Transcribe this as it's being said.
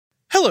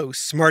Hello,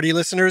 Smarty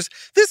listeners.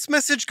 This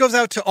message goes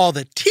out to all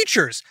the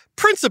teachers,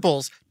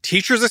 principals,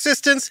 teachers'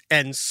 assistants,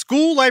 and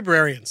school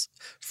librarians.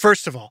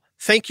 First of all,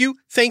 thank you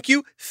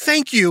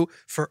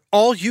for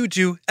all you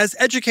do as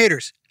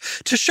educators.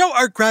 To show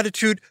our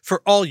gratitude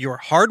for all your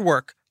hard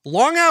work,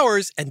 long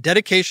hours, and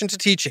dedication to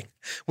teaching,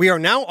 we are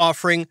now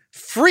offering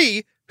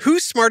free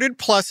Who Smarted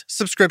Plus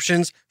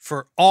subscriptions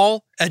for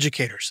all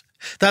educators.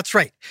 That's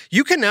right.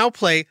 You can now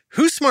play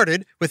Who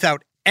Smarted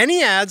without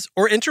any ads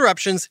or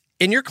interruptions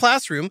in your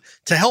classroom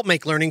to help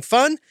make learning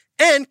fun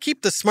and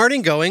keep the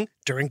smarting going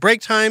during break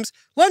times,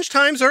 lunch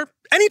times, or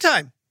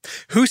anytime.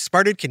 Who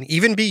Smarted can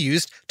even be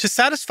used to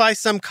satisfy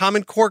some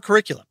Common Core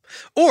curriculum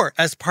or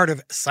as part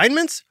of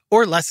assignments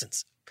or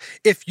lessons.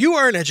 If you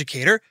are an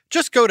educator,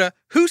 just go to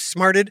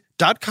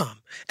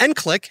whosmarted.com and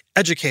click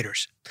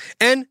Educators.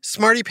 And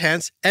Smarty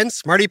Pants and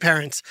Smarty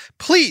Parents,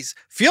 please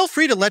feel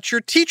free to let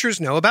your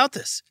teachers know about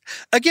this.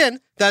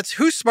 Again, that's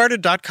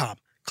whosmarted.com.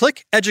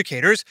 Click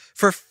Educators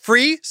for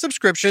free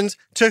subscriptions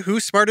to Who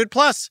Smarted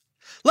Plus.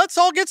 Let's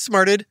all get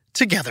smarted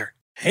together.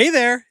 Hey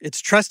there, it's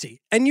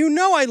Trusty, and you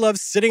know I love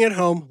sitting at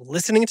home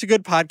listening to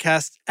good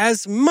podcasts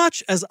as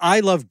much as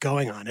I love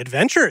going on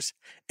adventures.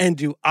 And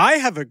do I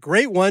have a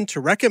great one to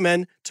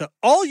recommend to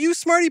all you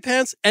Smarty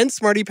Pants and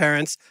Smarty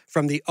Parents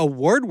from the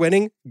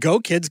award-winning Go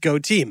Kids Go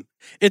team.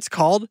 It's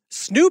called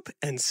Snoop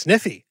and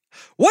Sniffy.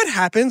 What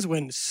happens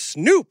when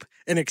Snoop,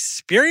 an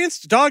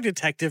experienced dog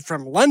detective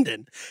from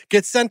London,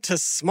 gets sent to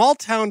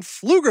small-town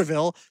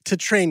Pflugerville to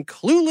train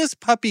clueless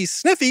puppy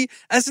Sniffy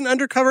as an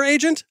undercover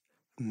agent?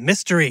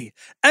 Mystery,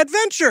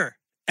 adventure,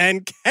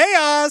 and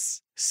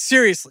chaos!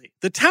 Seriously,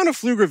 the town of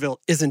Pflugerville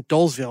isn't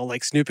Dolesville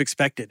like Snoop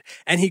expected,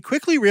 and he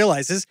quickly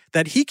realizes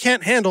that he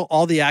can't handle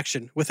all the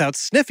action without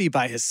Sniffy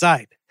by his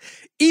side.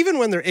 Even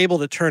when they're able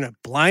to turn a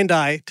blind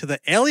eye to the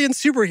alien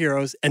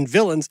superheroes and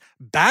villains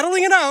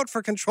battling it out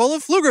for control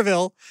of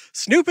Pflugerville,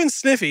 Snoop and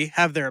Sniffy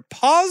have their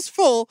paws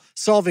full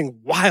solving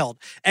wild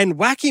and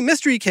wacky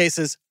mystery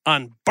cases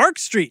on Bark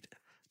Street.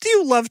 Do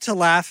you love to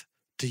laugh?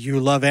 Do you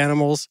love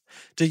animals?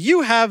 Do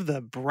you have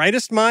the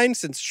brightest mind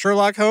since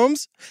Sherlock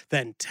Holmes?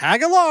 Then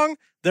tag along.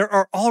 There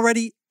are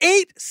already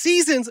 8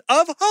 seasons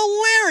of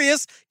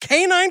hilarious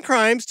canine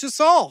crimes to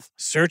solve.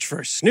 Search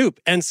for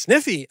Snoop and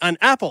Sniffy on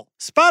Apple,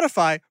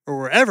 Spotify, or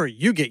wherever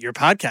you get your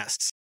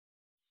podcasts.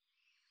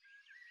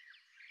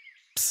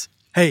 Psst.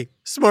 Hey,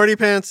 Smarty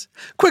Pants.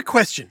 Quick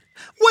question.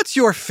 What's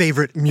your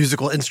favorite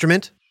musical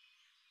instrument?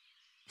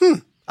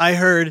 I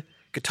heard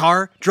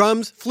guitar,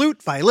 drums,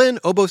 flute, violin,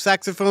 oboe,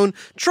 saxophone,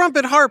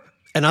 trumpet, harp,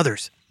 and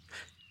others.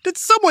 Did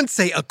someone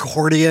say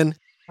accordion?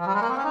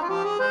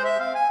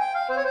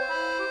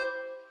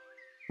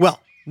 Well,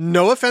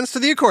 no offense to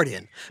the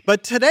accordion,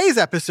 but today's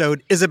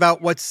episode is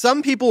about what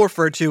some people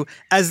refer to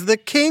as the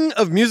king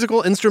of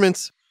musical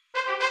instruments.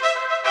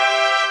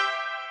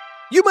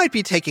 You might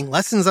be taking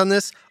lessons on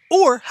this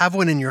or have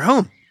one in your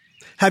home.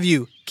 Have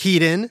you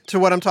keyed in to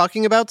what I'm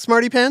talking about,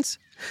 Smarty Pants?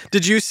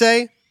 Did you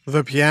say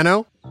the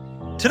piano?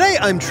 Today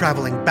I'm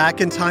traveling back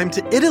in time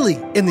to Italy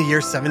in the year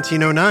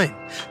 1709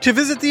 to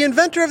visit the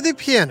inventor of the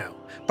piano,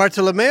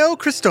 Bartolomeo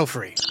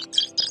Cristofori.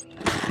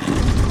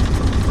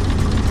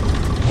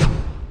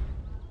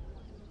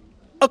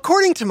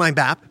 According to my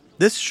map,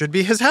 this should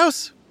be his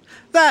house.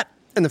 That,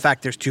 and the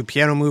fact there's 2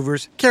 piano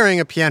movers carrying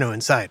a piano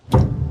inside.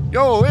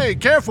 Yo, hey,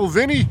 careful,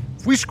 Vinny.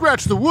 If we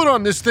scratch the wood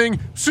on this thing,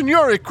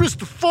 Signore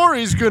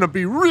Cristofori's gonna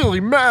be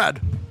really mad.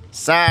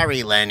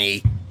 Sorry,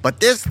 Lenny, but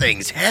this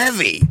thing's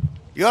heavy.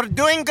 You're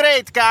doing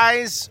great,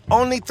 guys.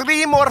 Only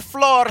 3 more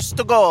floors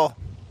to go.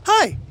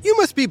 Hi, you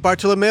must be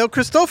Bartolomeo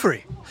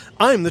Cristofori.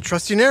 I'm the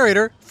trusty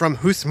narrator from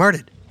Who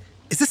Smarted.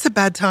 Is this a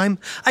bad time?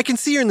 I can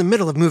see you're in the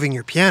middle of moving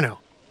your piano.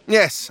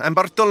 Yes, I'm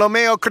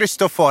Bartolomeo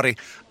Cristofori.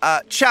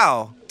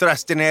 Ciao,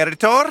 trusty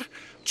narrator.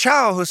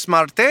 Ciao, Who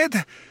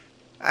Smarted.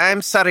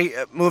 I'm sorry,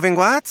 moving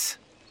what?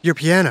 Your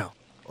piano.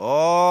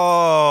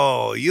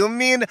 Oh, you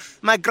mean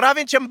my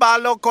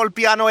gravicembalo col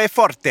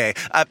pianoforte.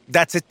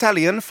 That's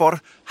Italian for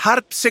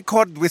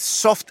harpsichord with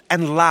soft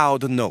and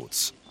loud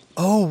notes.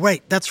 Oh,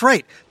 right, that's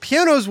right.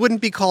 Pianos wouldn't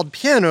be called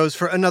pianos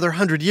for another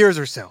 100 years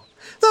or so.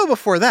 Though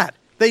before that,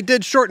 they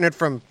did shorten it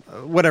from,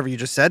 whatever you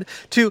just said,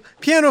 to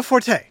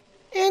pianoforte.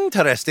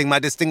 Interesting, my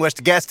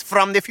distinguished guest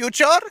from the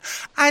future.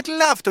 I'd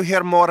love to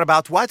hear more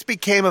about what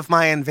became of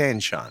my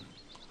invention.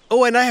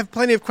 Oh, and I have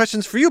plenty of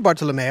questions for you,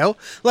 Bartolomeo.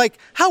 Like,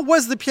 how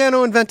was the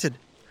piano invented?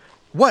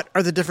 What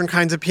are the different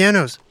kinds of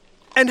pianos?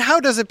 And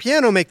how does a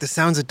piano make the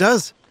sounds it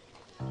does?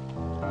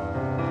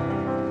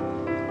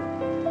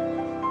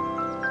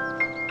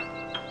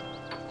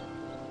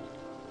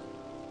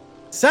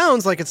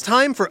 Sounds like it's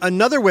time for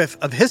another whiff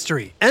of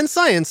history and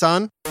science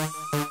on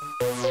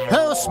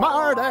Who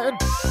Smarted?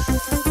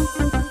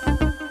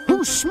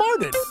 Who's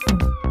smarted?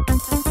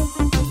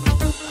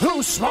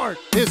 Who's smart?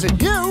 Is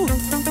it you?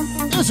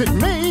 Is it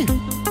me?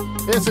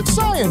 Is it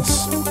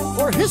science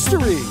or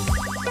history?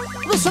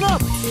 Listen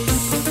up,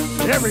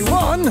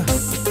 everyone.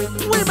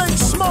 We make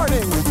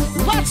smarting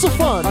lots of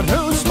fun on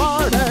Who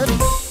Smarted.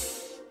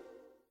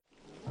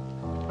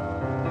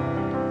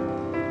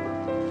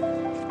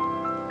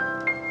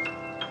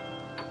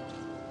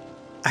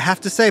 have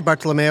to say,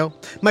 Bartolomeo,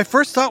 my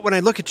first thought when I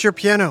look at your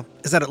piano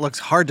is that it looks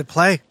hard to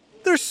play.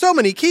 There's so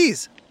many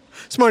keys.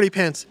 Smarty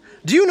Pants,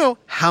 do you know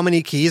how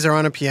many keys are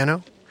on a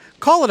piano?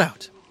 Call it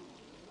out.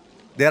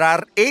 There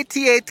are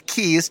 88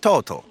 keys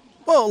total.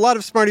 Well, a lot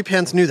of Smarty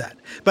Pants knew that.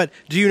 But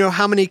do you know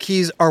how many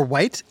keys are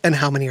white and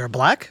how many are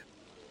black?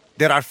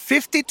 There are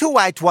 52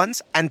 white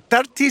ones and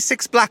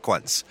 36 black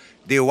ones.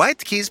 The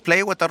white keys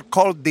play what are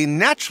called the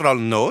natural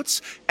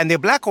notes, and the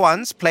black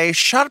ones play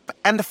sharp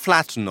and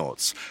flat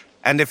notes.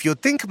 And if you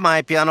think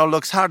my piano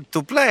looks hard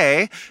to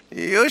play,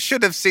 you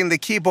should have seen the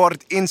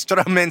keyboard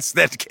instruments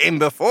that came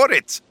before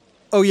it.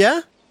 Oh,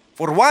 yeah?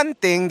 For one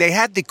thing, they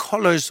had the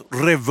colors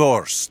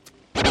reversed.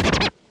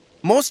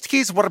 Most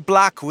keys were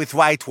black with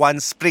white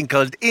ones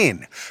sprinkled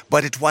in,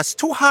 but it was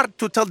too hard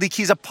to tell the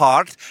keys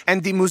apart,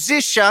 and the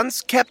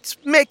musicians kept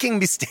making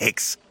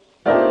mistakes.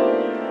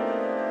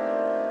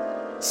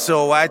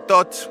 So I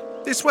thought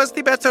this was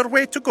the better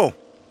way to go.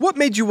 What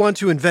made you want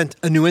to invent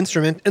a new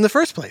instrument in the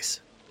first place?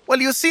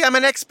 Well, you see, I'm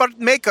an expert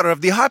maker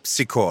of the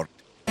harpsichord,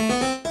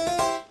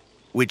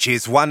 which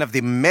is one of the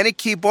many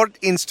keyboard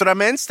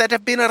instruments that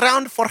have been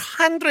around for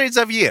hundreds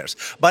of years.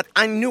 But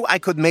I knew I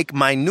could make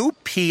my new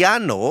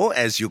piano,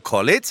 as you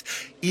call it,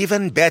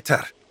 even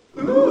better.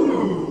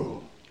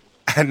 Ooh.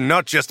 And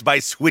not just by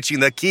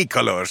switching the key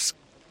colors.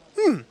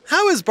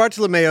 How is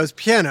Bartolomeo's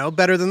piano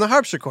better than the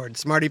harpsichord,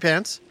 Smarty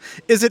Pants?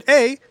 Is it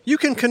A, you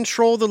can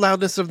control the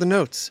loudness of the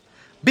notes?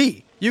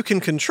 B, you can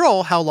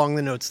control how long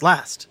the notes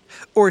last?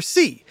 Or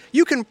C,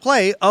 you can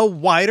play a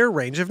wider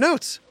range of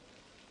notes?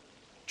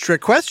 Trick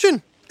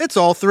question. It's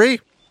all three.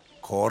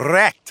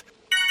 Correct.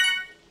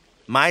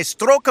 My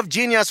stroke of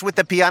genius with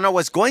the piano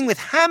was going with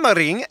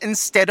hammering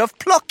instead of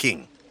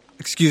plucking.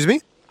 Excuse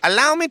me?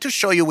 Allow me to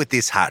show you with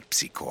this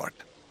harpsichord.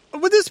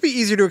 Would this be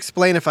easier to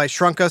explain if I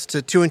shrunk us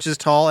to 2 inches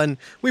tall and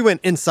we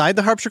went inside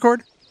the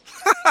harpsichord?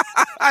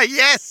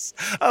 Yes,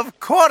 of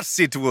course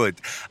it would.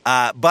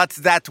 But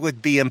that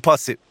would be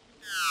impossible.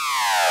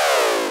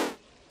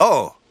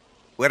 Oh,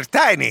 we're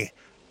tiny.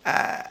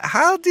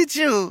 How did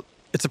you...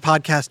 It's a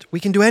podcast.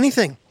 We can do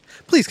anything.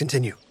 Please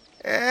continue.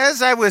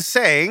 As I was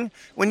saying,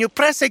 when you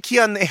press a key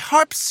on a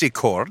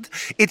harpsichord,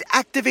 it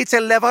activates a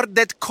lever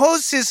that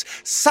causes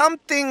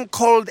something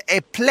called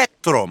a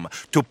plectrum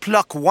to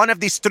pluck one of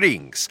the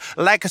strings,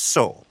 like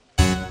so.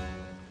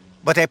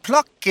 But a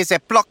pluck is a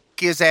pluck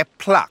is a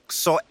pluck,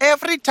 so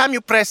every time you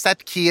press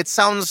that key, it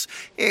sounds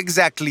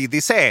exactly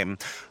the same.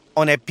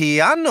 On a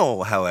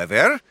piano,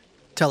 however...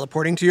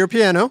 Teleporting to your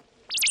piano.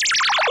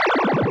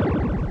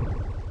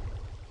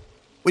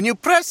 When you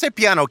press a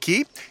piano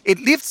key, it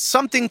lifts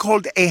something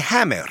called a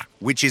hammer,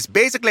 which is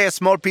basically a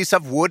small piece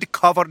of wood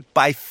covered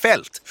by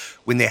felt.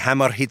 When the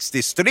hammer hits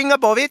the string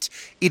above it,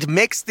 it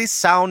makes the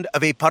sound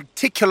of a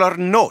particular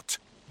note.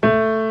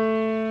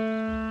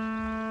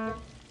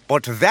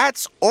 But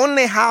that's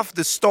only half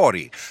the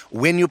story.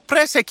 When you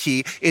press a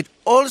key, it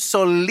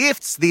also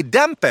lifts the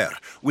damper,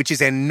 which is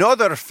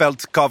another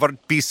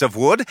felt-covered piece of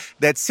wood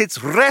that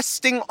sits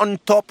resting on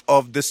top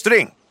of the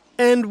string.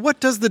 And what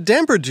does the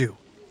damper do?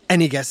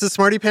 Any guesses,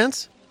 Smarty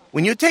Pants?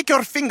 When you take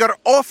your finger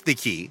off the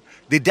key,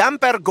 the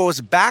damper goes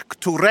back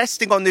to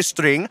resting on the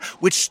string,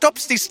 which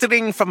stops the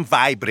string from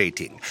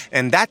vibrating,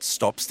 and that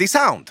stops the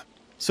sound.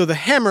 So the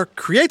hammer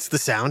creates the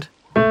sound,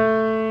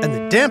 and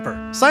the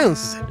damper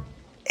silences it.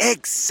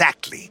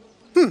 Exactly.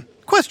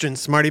 Question,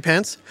 Smarty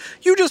Pants.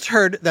 You just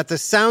heard that the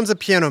sounds a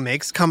piano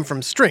makes come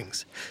from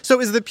strings. So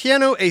is the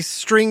piano a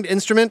stringed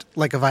instrument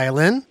like a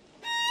violin?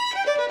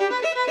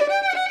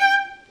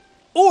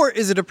 Or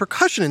is it a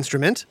percussion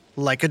instrument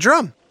like a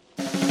drum?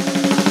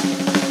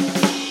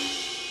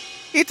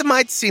 It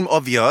might seem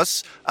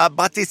obvious,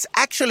 but it's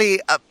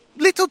actually a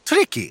little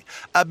tricky.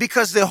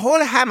 Because the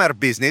whole hammer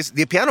business,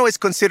 the piano is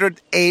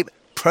considered a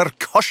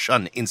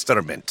percussion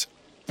instrument.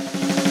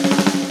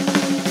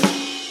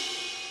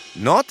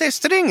 Not a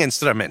string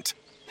instrument.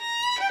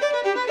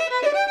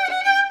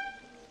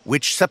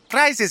 Which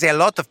surprises a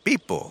lot of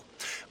people.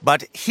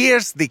 But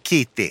here's the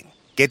key thing.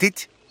 Get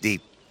it?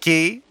 The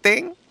key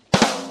thing?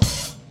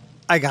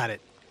 I got it.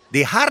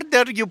 The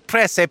harder you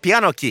press a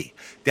piano key,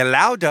 the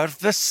louder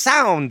the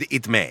sound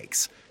it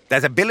makes.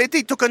 That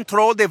ability to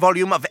control the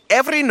volume of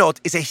every note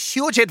is a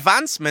huge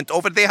advancement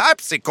over the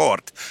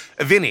harpsichord.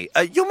 Vinny,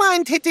 you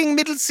mind hitting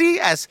middle C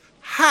as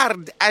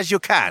hard as you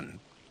can?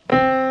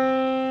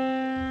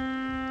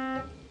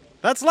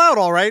 That's loud,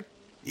 all right.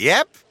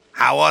 Yep.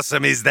 How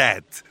awesome is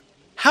that?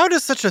 How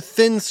does such a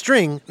thin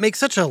string make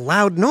such a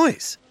loud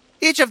noise?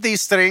 Each of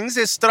these strings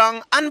is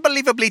strung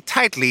unbelievably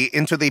tightly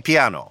into the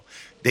piano.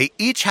 They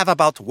each have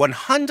about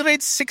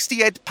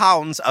 168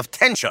 pounds of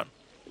tension.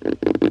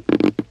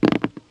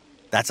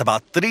 That's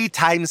about 3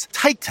 times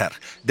tighter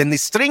than the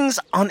strings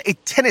on a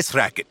tennis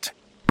racket.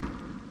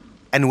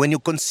 And when you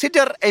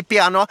consider a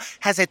piano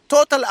has a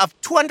total of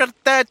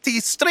 230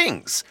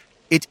 strings,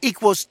 it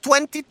equals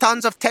 20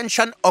 tons of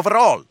tension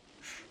overall.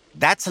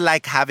 That's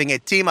like having a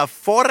team of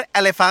 4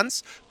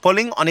 elephants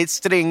pulling on its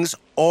strings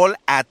all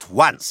at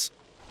once.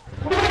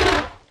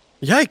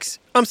 Yikes!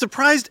 I'm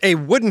surprised a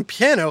wooden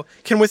piano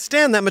can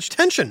withstand that much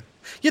tension.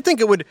 You'd think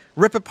it would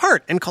rip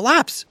apart and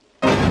collapse.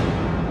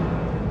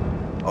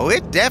 Oh,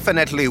 it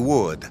definitely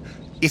would.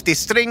 If the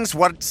strings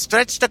were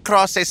stretched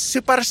across a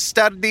super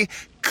sturdy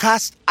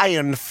cast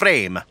iron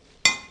frame.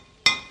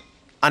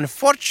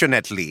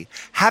 Unfortunately,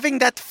 having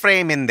that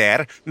frame in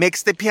there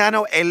makes the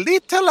piano a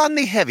little on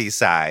the heavy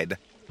side.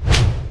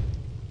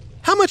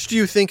 How much do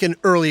you think an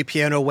early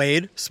piano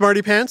weighed,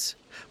 Smarty Pants?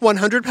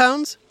 100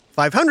 pounds,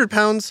 500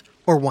 pounds,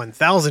 or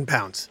 1,000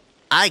 pounds?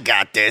 I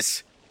got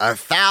this.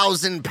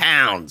 1,000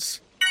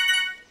 pounds.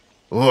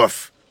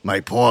 Oof, my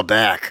poor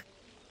back.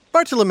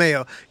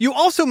 Bartolomeo, you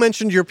also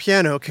mentioned your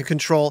piano can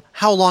control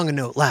how long a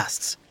note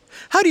lasts.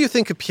 How do you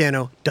think a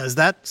piano does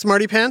that,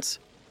 Smarty Pants?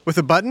 With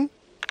a button?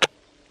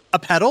 A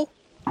pedal?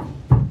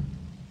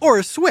 Or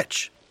a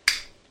switch?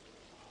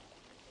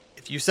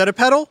 If you said a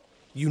pedal,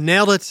 you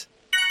nailed it.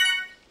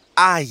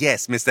 Ah,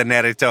 yes, Mr.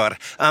 Narrator.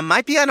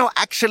 My piano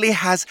actually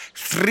has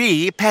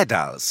 3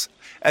 pedals.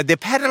 The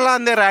pedal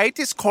on the right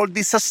is called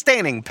the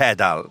sustaining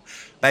pedal.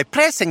 By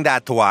pressing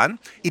that one,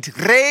 it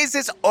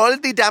raises all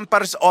the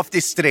dampers off the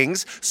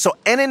strings, so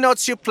any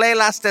notes you play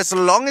last as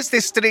long as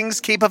the strings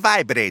keep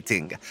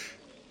vibrating.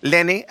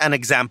 Lenny, an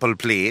example,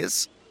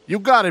 please. You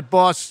got it,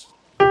 boss.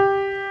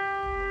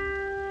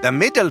 The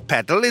middle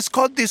pedal is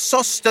called the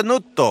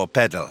sostenuto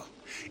pedal.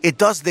 It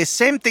does the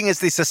same thing as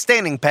the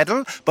sustaining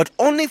pedal, but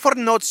only for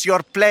notes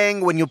you're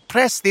playing when you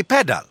press the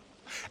pedal.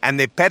 And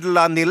the pedal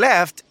on the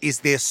left is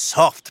the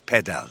soft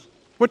pedal.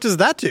 What does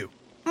that do?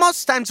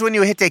 Most times when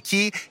you hit a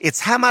key,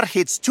 its hammer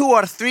hits 2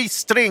 or 3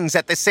 strings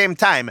at the same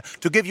time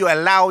to give you a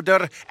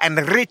louder and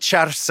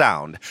richer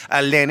sound.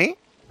 Lenny?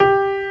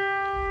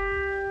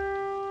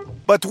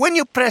 But when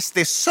you press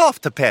the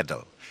soft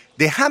pedal,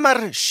 the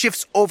hammer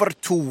shifts over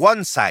to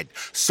one side,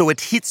 so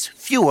it hits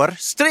fewer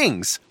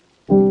strings,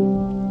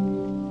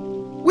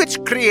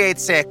 which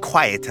creates a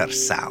quieter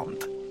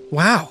sound.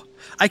 Wow,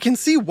 I can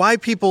see why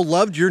people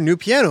loved your new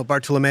piano,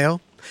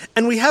 Bartolomeo.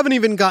 And we haven't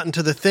even gotten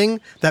to the thing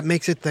that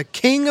makes it the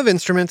king of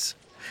instruments.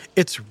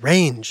 Its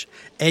range,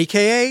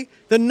 aka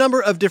the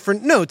number of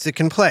different notes it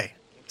can play.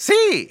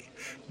 See,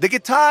 the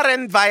guitar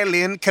and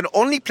violin can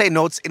only play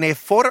notes in a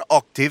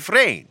 4-octave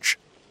range.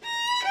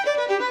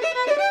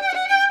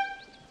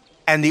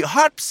 And the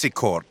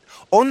harpsichord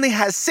only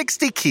has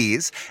 60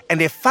 keys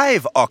and a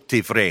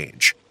 5-octave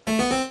range.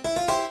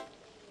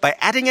 By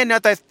adding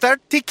another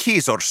 30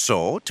 keys or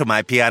so to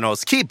my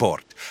piano's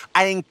keyboard,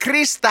 I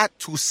increased that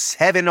to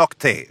 7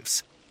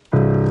 octaves.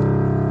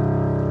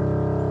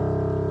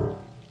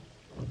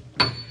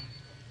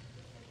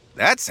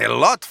 That's a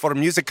lot for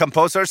music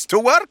composers to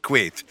work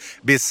with.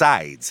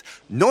 Besides,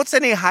 notes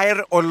any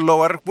higher or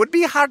lower would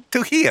be hard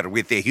to hear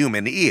with the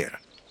human ear.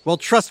 Well,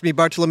 trust me,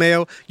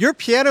 Bartolomeo, your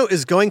piano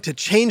is going to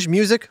change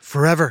music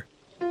forever.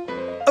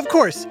 Of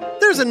course,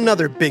 there's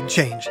another big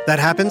change that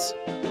happens.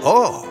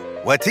 Oh,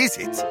 what is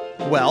it?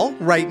 Well,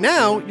 right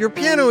now, your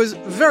piano is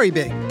very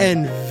big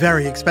and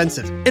very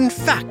expensive. In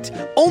fact,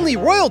 only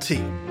royalty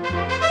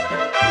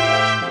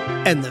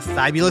and the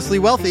fabulously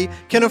wealthy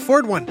can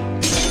afford one.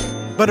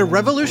 But a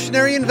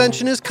revolutionary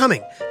invention is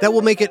coming that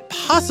will make it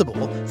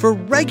possible for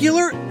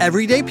regular,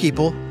 everyday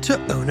people to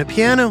own a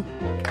piano.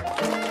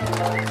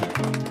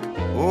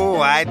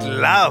 Oh, I'd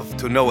love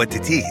to know what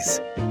it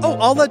is. Oh,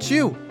 I'll let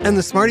you and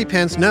the Smarty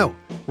Pants know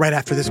right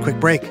after this quick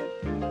break.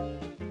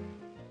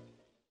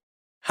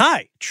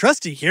 Hi,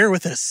 Trusty here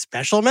with a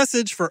special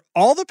message for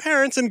all the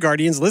parents and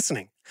guardians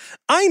listening.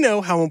 I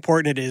know how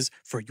important it is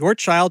for your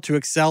child to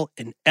excel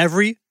in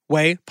every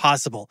way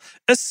possible,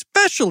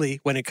 especially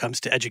when it comes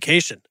to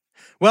education.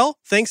 Well,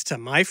 thanks to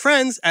my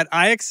friends at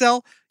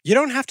IXL, you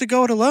don't have to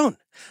go it alone.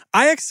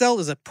 IXL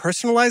is a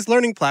personalized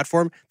learning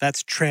platform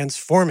that's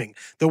transforming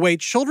the way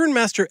children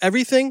master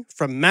everything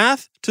from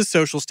math to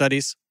social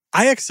studies.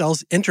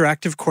 IXL's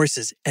interactive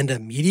courses and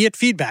immediate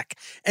feedback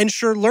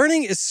ensure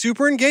learning is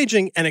super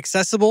engaging and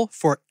accessible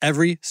for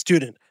every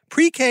student,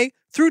 pre-K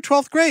through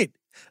 12th grade.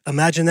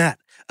 Imagine that,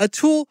 a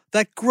tool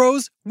that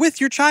grows with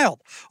your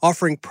child,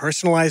 offering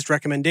personalized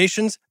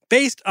recommendations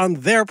based on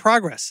their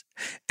progress.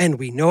 And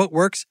we know it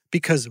works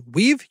because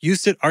we've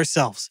used it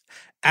ourselves.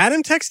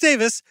 Adam Tex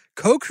Davis,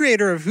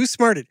 co-creator of Who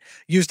Smarted,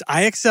 used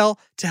IXL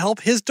to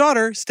help his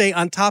daughter stay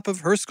on top of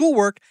her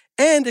schoolwork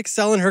and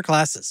excel in her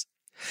classes.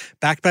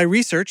 Backed by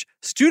research,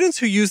 students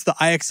who use the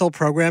IXL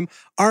program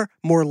are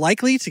more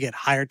likely to get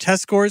higher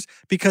test scores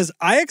because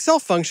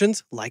IXL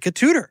functions like a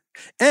tutor.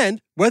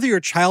 And whether your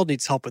child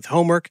needs help with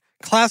homework,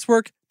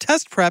 classwork,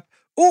 test prep,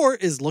 or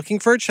is looking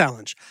for a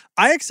challenge,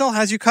 IXL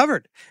has you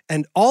covered,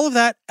 and all of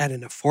that at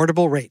an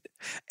affordable rate.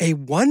 A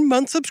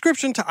 1-month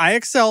subscription to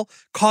IXL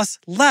costs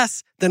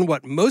less than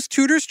what most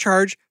tutors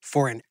charge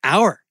for an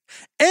hour.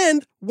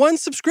 And one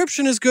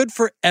subscription is good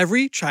for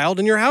every child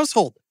in your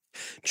household.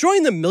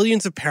 Join the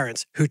millions of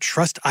parents who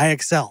trust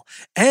IXL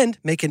and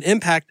make an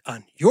impact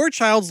on your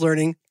child's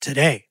learning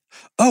today.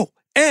 Oh,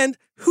 and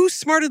Who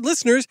Smarted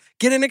listeners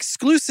get an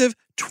exclusive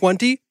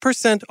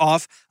 20%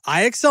 off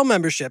IXL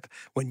membership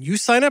when you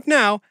sign up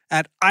now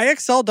at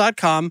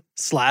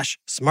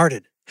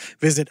IXL.com/smarted.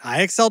 Visit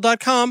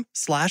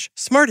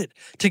IXL.com/smarted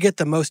to get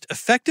the most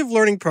effective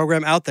learning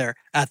program out there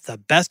at the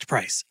best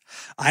price.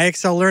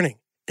 IXL Learning.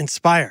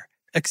 Inspire.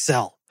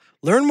 Excel.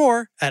 Learn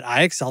more at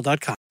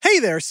IXL.com. Hey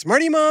there,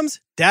 smarty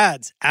moms,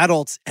 dads,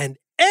 adults, and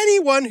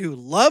anyone who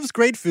loves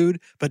great food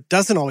but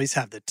doesn't always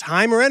have the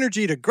time or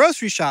energy to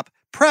grocery shop,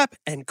 prep,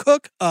 and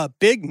cook a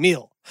big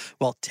meal.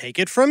 Well, take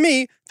it from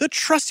me, the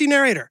trusty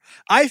narrator.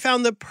 I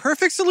found the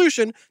perfect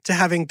solution to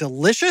having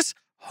delicious,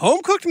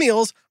 home-cooked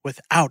meals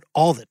without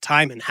all the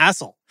time and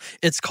hassle.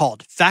 It's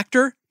called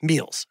Factor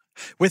Meals.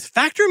 With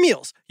Factor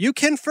Meals, you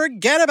can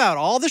forget about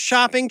all the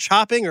shopping,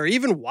 chopping, or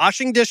even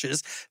washing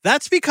dishes.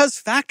 That's because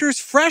Factor's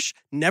fresh,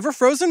 never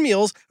frozen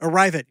meals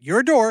arrive at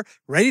your door,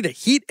 ready to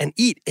heat and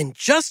eat in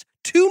just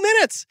 2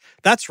 minutes.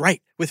 That's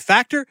right. With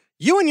Factor,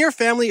 you and your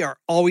family are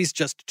always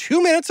just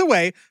 2 minutes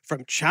away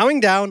from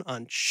chowing down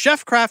on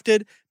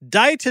chef-crafted,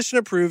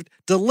 dietitian-approved,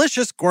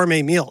 delicious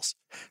gourmet meals.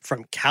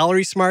 From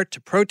Calorie Smart to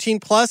Protein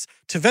Plus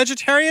to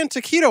vegetarian to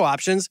keto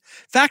options,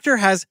 Factor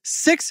has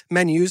 6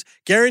 menus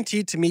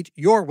guaranteed to meet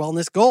your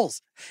wellness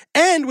goals.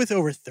 And with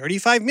over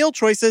 35 meal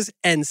choices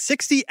and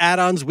 60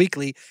 add-ons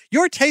weekly,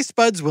 your taste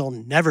buds will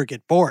never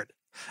get bored.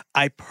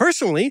 I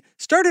personally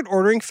started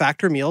ordering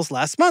Factor meals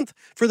last month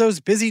for those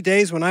busy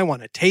days when I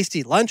want a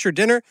tasty lunch or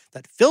dinner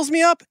that fills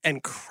me up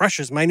and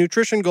crushes my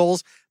nutrition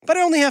goals, but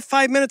I only have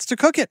 5 minutes to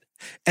cook it.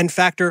 And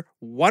Factor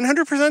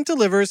 100%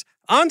 delivers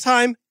on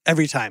time,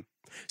 every time.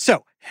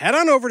 So head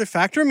on over to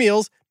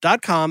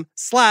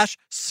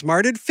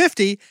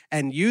factormeals.com/smarted50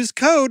 and use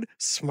code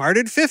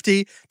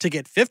SMARTED50 to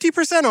get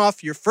 50%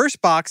 off your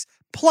first box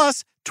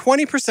plus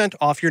 20%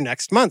 off your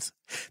next month.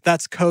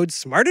 That's code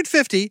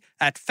SMARTED50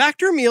 at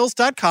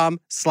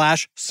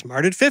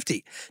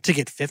factormeals.com/smarted50 to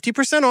get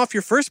 50% off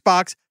your first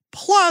box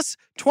plus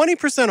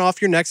 20%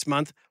 off your next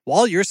month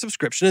while your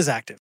subscription is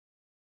active.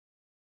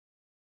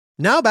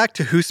 Now back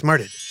to Who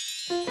Smarted.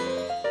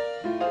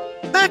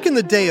 Back in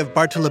the day of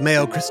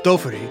Bartolomeo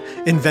Cristofori,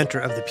 inventor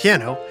of the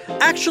piano,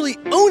 actually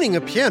owning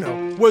a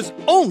piano was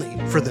only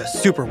for the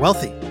super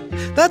wealthy.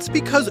 That's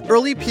because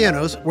early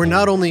pianos were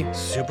not only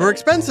super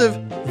expensive,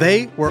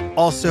 they were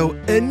also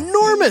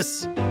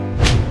enormous.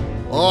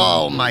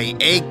 Oh, my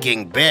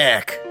aching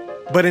back.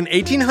 But in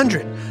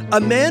 1800, a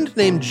man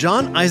named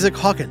John Isaac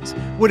Hawkins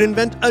would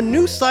invent a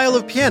new style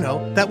of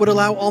piano that would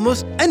allow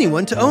almost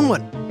anyone to own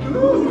one.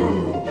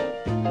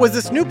 Was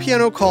this new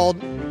piano called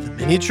the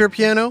miniature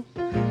piano,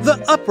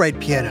 the upright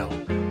piano,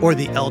 or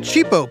the El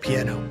Cheapo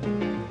piano?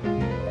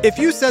 If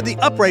you said the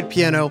upright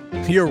piano,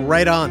 you're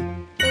right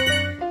on.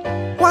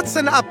 What's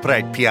an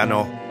upright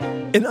piano?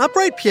 An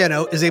upright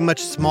piano is a much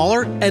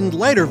smaller and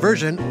lighter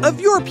version of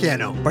your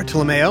piano,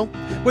 Bartolomeo,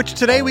 which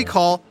today we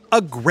call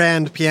a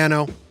grand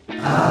piano.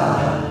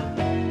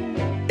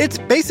 It's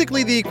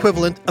basically the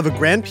equivalent of a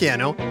grand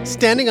piano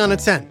standing on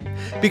its end,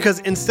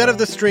 because instead of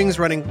the strings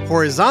running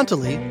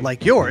horizontally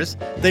like yours,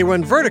 they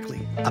run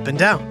vertically, up and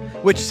down,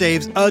 which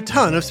saves a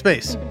ton of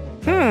space.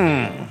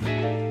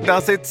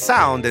 Does it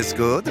sound as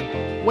good?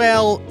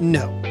 Well,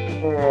 no.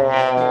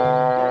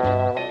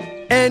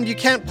 And you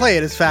can't play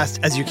it as fast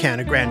as you can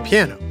a grand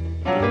piano.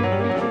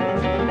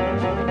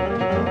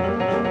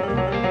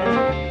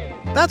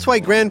 That's why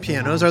grand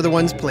pianos are the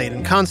ones played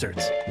in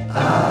concerts.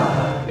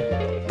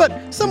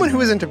 But someone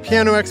who isn't a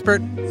piano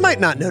expert might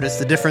not notice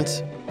the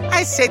difference.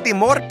 I say the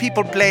more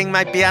people playing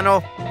my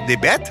piano, the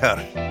better.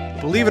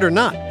 Believe it or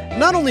not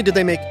only did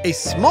they make a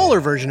smaller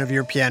version of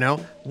your piano,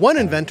 one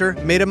inventor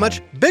made a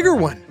much bigger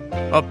one.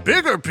 A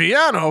bigger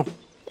piano?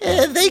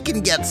 They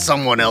can get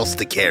someone else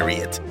to carry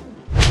it.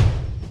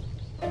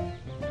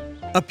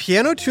 A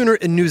piano tuner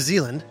in New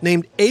Zealand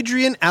named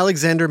Adrian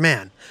Alexander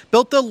Mann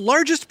built the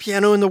largest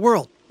piano in the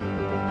world.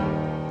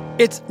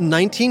 It's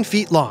 19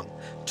 feet long,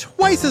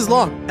 twice as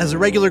long as a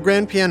regular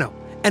grand piano,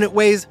 and it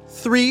weighs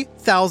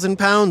 3,000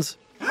 pounds.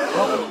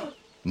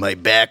 My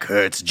back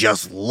hurts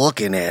just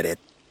looking at it.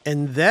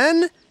 And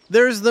then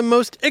there's the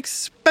most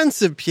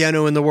expensive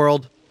piano in the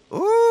world.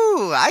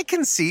 Ooh, I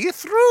can see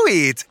through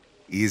it.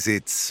 Is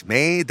it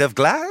made of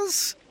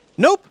glass?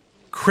 Nope,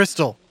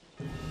 crystal.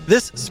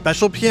 This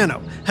special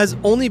piano has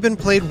only been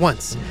played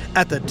once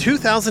at the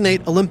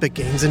 2008 Olympic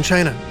Games in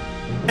China,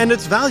 and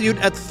it's valued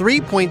at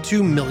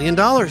 $3.2 million.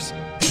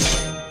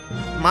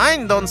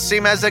 Mine don't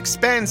seem as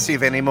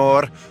expensive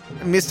anymore.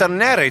 Mr.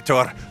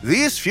 Narrator,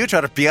 these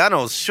future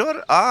pianos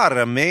sure are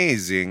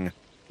amazing.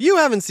 You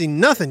haven't seen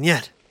nothing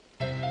yet.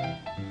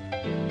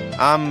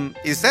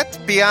 Is that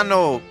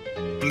piano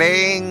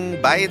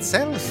playing by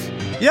itself?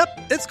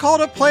 Yep, it's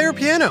called a player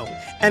piano,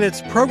 and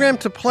it's programmed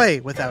to play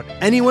without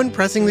anyone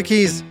pressing the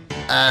keys.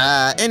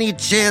 Any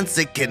chance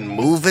it can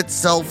move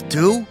itself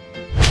too?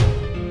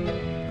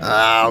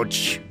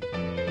 Ouch.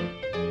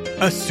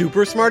 A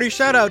super smarty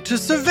shout out to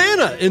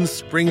Savannah in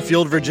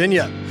Springfield,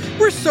 Virginia.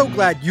 We're so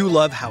glad you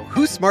love how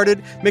Who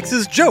Smarted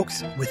mixes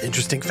jokes with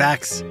interesting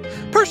facts.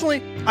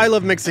 Personally, I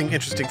love mixing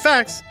interesting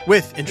facts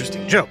with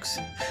interesting jokes.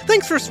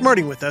 Thanks for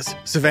smarting with us,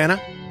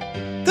 Savannah.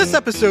 This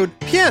episode,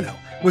 Piano,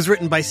 was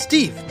written by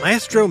Steve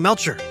Maestro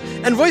Melcher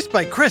and voiced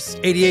by Chris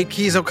 88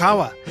 Keys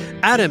Okawa.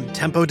 Adam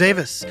Tempo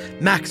Davis,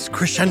 Max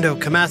Crescendo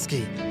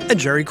Kamaski, and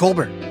Jerry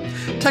Colbert.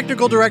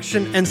 Technical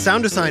direction and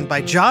sound design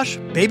by Josh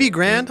Baby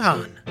Grand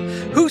Hahn.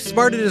 Who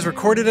Smarted is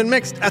recorded and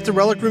mixed at the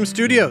Relic Room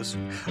Studios.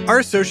 Our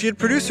associate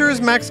producer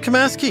is Max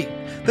Kamaski.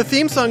 The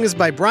theme song is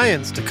by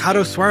Brian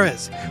Staccato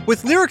Suarez,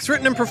 with lyrics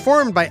written and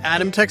performed by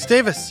Adam Tex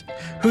Davis.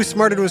 Who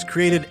Smarted was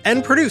created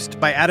and produced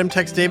by Adam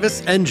Tex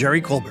Davis and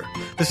Jerry Colbert.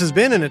 This has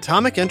been an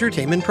Atomic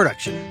Entertainment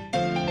production.